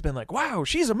Jim has been like, wow,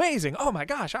 she's amazing, oh my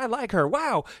gosh, I like her,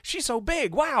 wow, she's so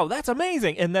big, wow, that's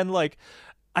amazing. And then like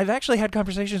I've actually had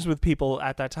conversations with people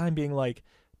at that time being like,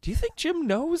 do you think Jim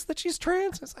knows that she's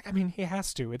trans? It's like, I mean, he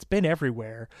has to, it's been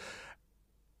everywhere.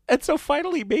 And so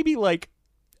finally, maybe like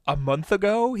a month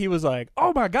ago, he was like,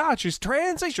 oh my god, she's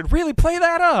trans, they should really play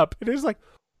that up. And it was like,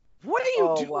 what are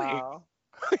you doing? Wow.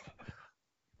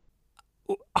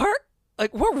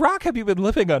 Like, what rock have you been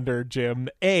living under, Jim?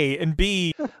 A, and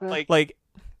B,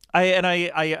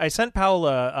 I sent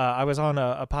Paola, I was on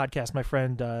a podcast, my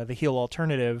friend, The Heel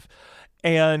Alternative,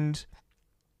 and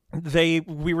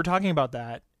we were talking about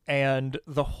that, and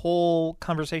the whole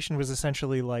conversation was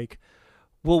essentially like,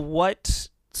 well, what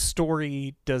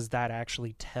story does that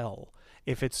actually tell?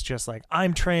 If it's just like,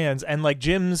 I'm trans, and like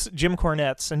Jim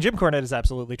Cornette's, and Jim Cornette is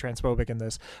absolutely transphobic in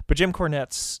this, but Jim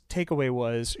Cornette's takeaway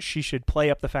was she should play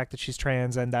up the fact that she's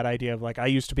trans and that idea of like, I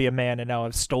used to be a man and now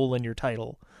I've stolen your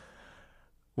title.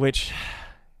 Which,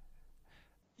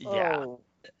 yeah.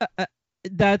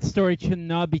 That story should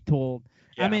not be told.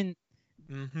 Yeah. I mean,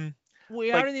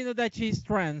 we already know that she's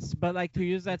trans, but like to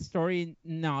use that story,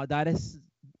 no, that is,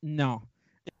 no.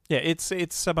 Yeah, it's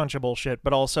a bunch of bullshit,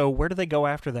 but also, where do they go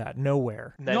after that?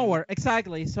 Nowhere. Nowhere,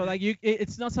 exactly. So like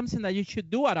it's not something that you should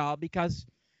do at all, because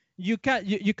you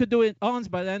could do it once,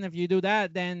 but then if you do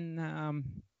that, then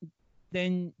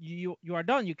you are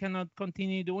done. You cannot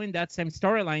continue doing that same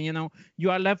storyline. You know,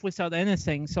 you are left without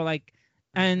anything. So like,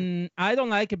 and I don't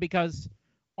like it because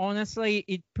honestly,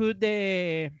 it put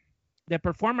the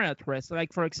performer at risk.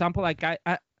 Like for example, like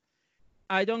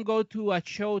I don't go to a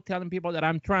show telling people that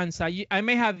I'm trans. I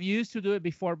may have used to do it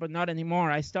before, but not anymore.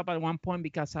 I stopped at one point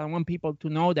because I want people to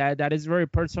know that is very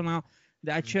personal.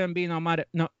 That shouldn't be no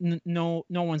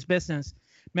one's business.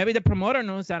 Maybe the promoter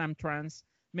knows that I'm trans.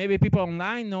 Maybe people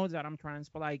online know that I'm trans.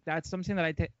 But like that's something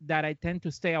that I tend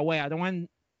to stay away. I don't want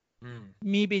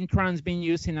me being trans being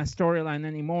used in a storyline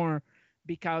anymore,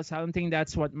 because I don't think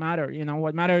that's what matters. You know,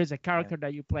 what matters is the character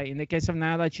that you play. In the case of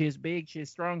Nyla, she's big, she's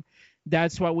strong.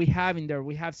 That's what we have in there.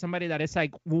 We have somebody that is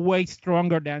like way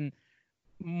stronger than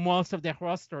most of the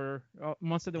roster,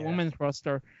 most of the women's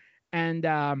roster. And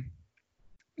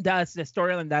that's the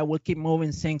storyline that will keep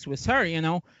moving things with her, you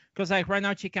know. Because like right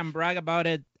now she can brag about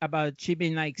it, about she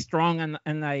being like strong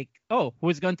and like, oh,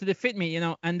 who's going to defeat me,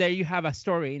 and there you have a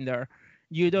story in there.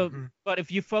 You don't, but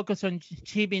if you focus on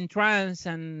she being trans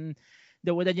and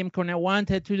the way that Jim Cornette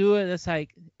wanted to do it, it's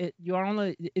like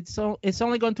it's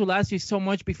only going to last you so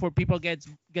much before people get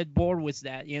bored with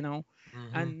that,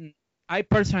 And I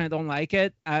personally don't like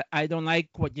it. I don't like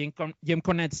what Jim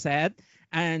Cornette said.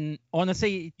 And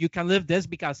honestly, you can live this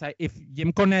because if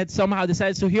Jim Cornette somehow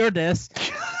decides to hear this,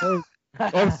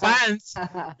 or fans,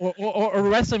 or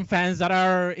wrestling fans that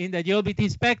are in the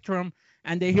LGBT spectrum,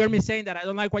 and they hear me saying that I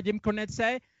don't like what Jim Cornette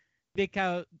said,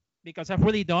 because I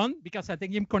really don't, because I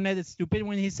think Jim Cornette is stupid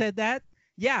when he said that.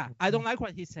 Yeah, I don't like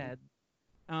what he said.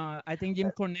 I think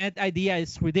Jim Cornette's idea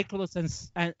is ridiculous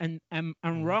and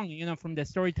wrong, from the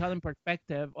storytelling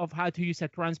perspective of how to use a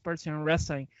trans person in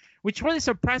wrestling, which really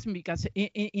surprised me because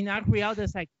in our reality,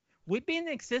 it's like we've been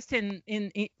existing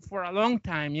in for a long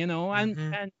time,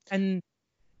 and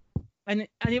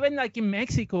even like in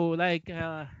Mexico, like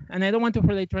and I don't want to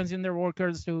relate transgender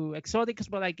workers to exoticos,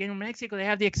 but like in Mexico they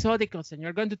have the exoticos, and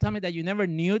you're going to tell me that you never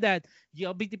knew that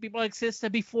LGBT people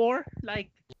existed before, like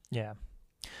yeah.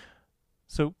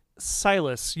 So,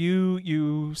 Silas,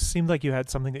 you seemed like you had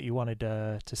something that you wanted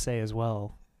to say as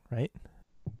well, right?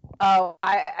 Oh,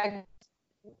 I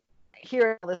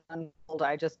hear this unfold.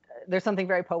 There's something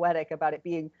very poetic about it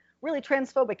being really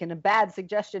transphobic and a bad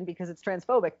suggestion because it's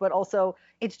transphobic, but also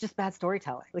it's just bad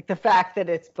storytelling. Like the fact that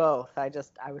it's both. I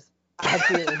had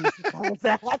feelings about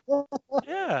that.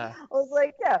 Yeah. I was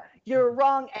like, yeah, you're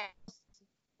wrong.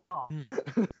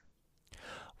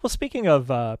 Well, speaking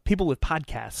of people with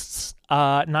podcasts,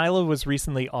 Nyla was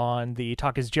recently on the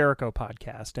Talk is Jericho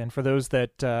podcast. And for those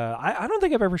that, I don't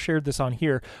think I've ever shared this on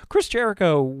here, Chris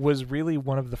Jericho was really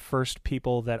one of the first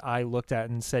people that I looked at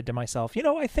and said to myself,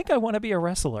 I think I want to be a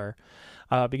wrestler.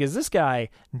 Because this guy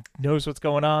knows what's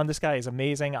going on. This guy is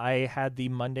amazing. I had the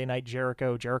Monday Night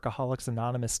Jericho, Jerichoholics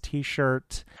Anonymous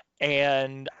t-shirt.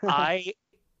 And I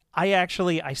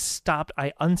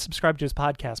unsubscribed to his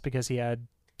podcast because he had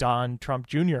Don Trump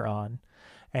Jr. on,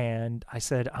 and I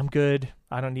said, I'm good.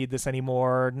 I don't need this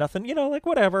anymore. Nothing, like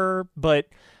whatever. But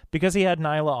because he had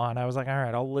Nyla on, I was like, all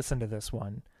right, I'll listen to this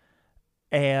one.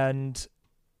 And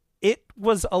it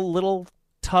was a little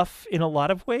tough in a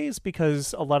lot of ways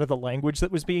because a lot of the language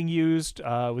that was being used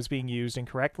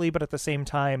incorrectly. But at the same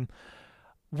time,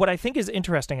 what I think is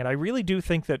interesting, and I really do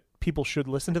think that people should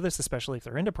listen to this, especially if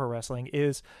they're into pro wrestling,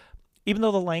 is even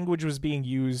though the language was being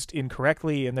used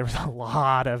incorrectly and there was a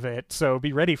lot of it, so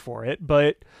be ready for it,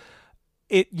 but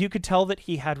you could tell that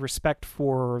he had respect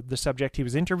for the subject he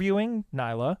was interviewing,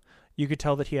 Nyla. You could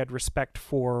tell that he had respect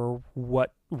for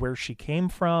where she came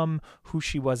from, who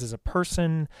she was as a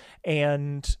person,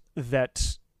 and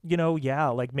that,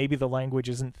 like maybe the language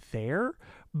isn't there,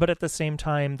 but at the same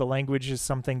time, the language is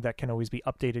something that can always be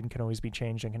updated and can always be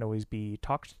changed and can always be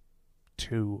talked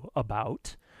to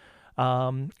about.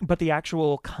 But the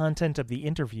actual content of the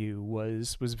interview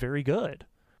was very good.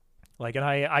 Like, and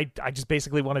I just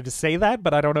basically wanted to say that,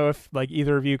 but I don't know if like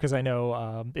either of you, because I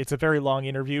know it's a very long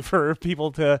interview for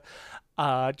people to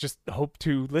just hope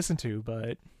to listen to.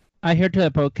 But I heard to the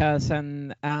podcast,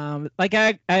 and I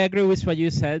agree with what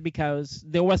you said, because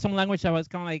there was some language that was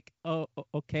kind of like, oh,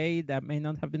 okay, that may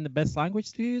not have been the best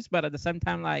language to use, but at the same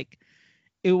time, like,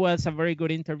 it was a very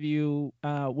good interview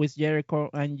with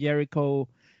Jericho, and Jericho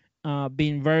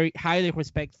being very highly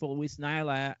respectful with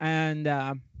Nyla.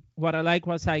 And what I like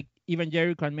was like even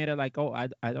Jericho admitted like, oh,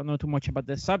 I don't know too much about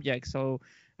this subject, so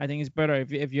I think it's better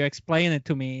if you explain it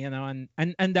to me, and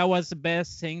that was the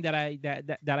best thing that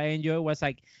I enjoyed, was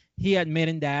like he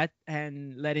admitting that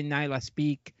and letting Nyla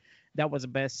speak. That was the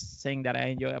best thing that I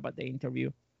enjoyed about the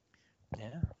interview.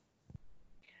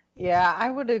 Yeah, I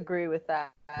would agree with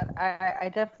that.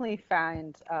 I definitely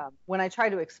find when I try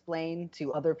to explain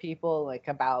to other people like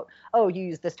about, oh, you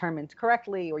use this term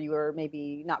incorrectly, or you are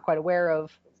maybe not quite aware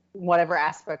of whatever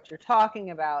aspect you're talking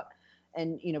about,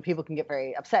 and people can get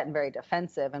very upset and very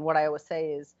defensive. And what I always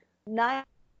say is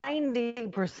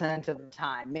 90% of the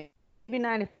time, maybe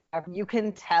 95%, you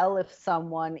can tell if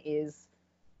someone is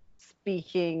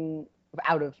speaking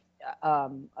out of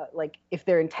like if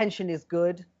their intention is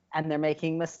good and they're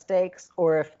making mistakes,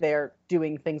 or if they're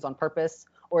doing things on purpose,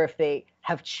 or if they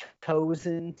have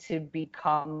chosen to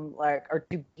become like, or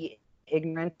to be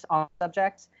ignorant on the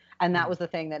subject. And that was the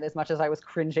thing, that as much as I was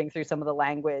cringing through some of the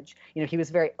language, he was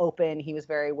very open. He was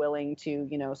very willing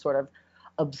to, sort of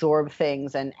absorb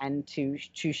things and to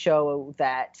show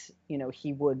that,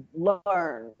 he would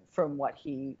learn from what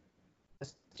he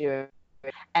was doing.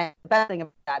 And the best thing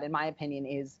about that, in my opinion,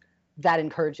 is that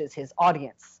encourages his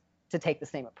audience to take the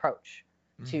same approach.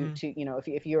 to you know,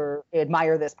 if you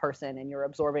admire this person and you're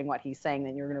absorbing what he's saying,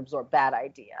 then you're going to absorb that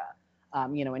idea.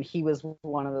 You know, and he was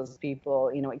one of those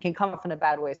people, you know, it can come off in a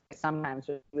bad way sometimes,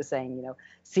 but he was saying, you know,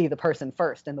 see the person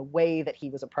first, and the way that he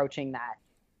was approaching that.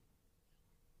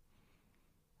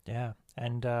 Yeah.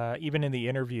 And even in the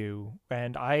interview,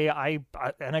 and I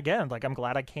and again, like, I'm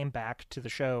glad I came back to the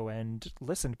show and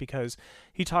listened, because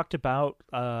he talked about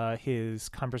his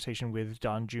conversation with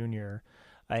Don Jr.,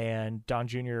 and Don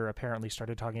Jr. apparently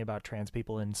started talking about trans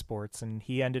people in sports, and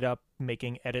he ended up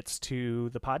making edits to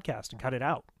the podcast and cut it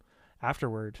out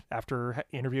afterward, after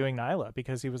interviewing Nyla,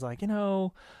 because he was like, you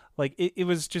know, like, it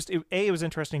was just, A, it was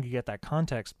interesting to get that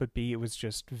context, but B, it was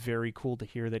just very cool to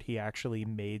hear that he actually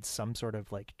made some sort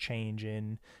of, like, change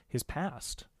in his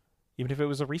past, even if it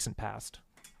was a recent past.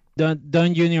 Don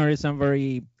Jr. is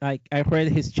very, like, I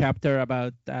read his chapter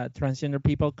about transgender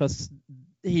people, because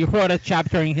he wrote a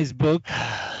chapter in his book.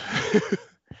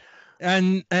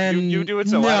 and you do it,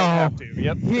 so I don't have to.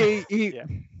 Yep.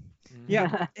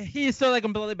 Yeah, he's totally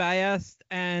completely biased,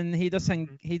 and he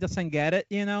doesn't get it,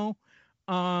 you know.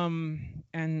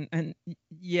 And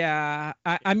yeah,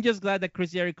 I'm just glad that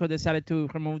Chris Jericho decided to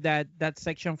remove that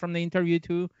section from the interview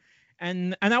too.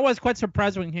 And I was quite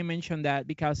surprised when he mentioned that,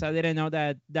 because I didn't know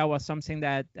that was something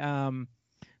that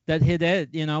that he did,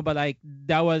 you know. But like,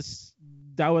 that was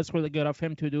really good of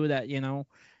him to do that, you know.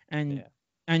 And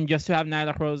just to have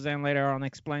Nyla Rose then later on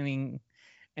explaining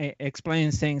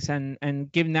things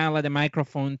and give Nyla the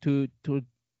microphone to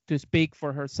speak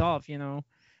for herself, you know.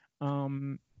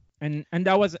 And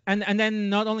that was, and then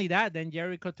not only that, then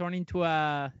Jericho turned into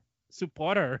a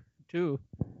supporter too.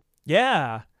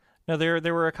 Yeah. No,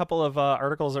 there were a couple of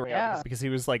articles around because he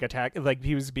was like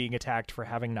he was being attacked for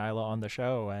having Nyla on the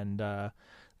show, and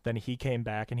then he came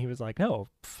back and he was like, "No,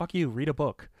 fuck you, read a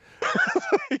book."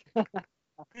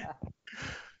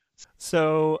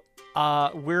 So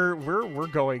we're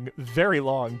going very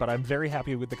long, but I'm very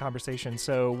happy with the conversation.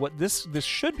 So what this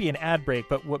should be an ad break,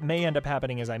 but what may end up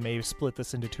happening is I may split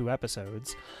this into 2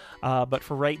 episodes. But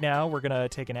for right now, we're gonna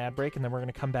take an ad break, and then we're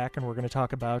gonna come back and we're gonna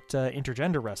talk about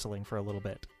intergender wrestling for a little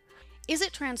bit. Is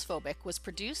It Transphobic was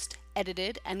produced,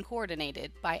 edited, and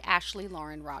coordinated by Ashley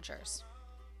Lauren Rogers.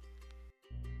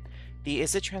 The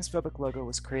Is It Transphobic logo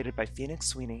was created by Phoenix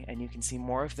Sweeney, and you can see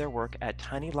more of their work at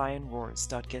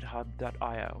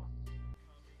tinylionroars.github.io.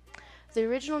 The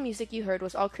original music you heard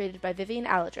was all created by Vivian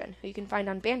Aladrin, who you can find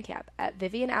on Bandcamp at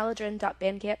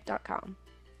vivianaladrin.bandcamp.com.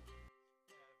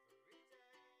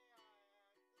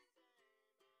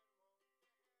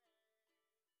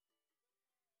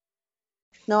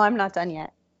 No, I'm not done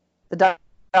yet. The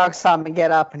dog saw me get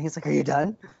up, and he's like, "Are you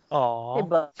done?" Aww. Hey,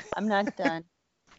 but I'm not done.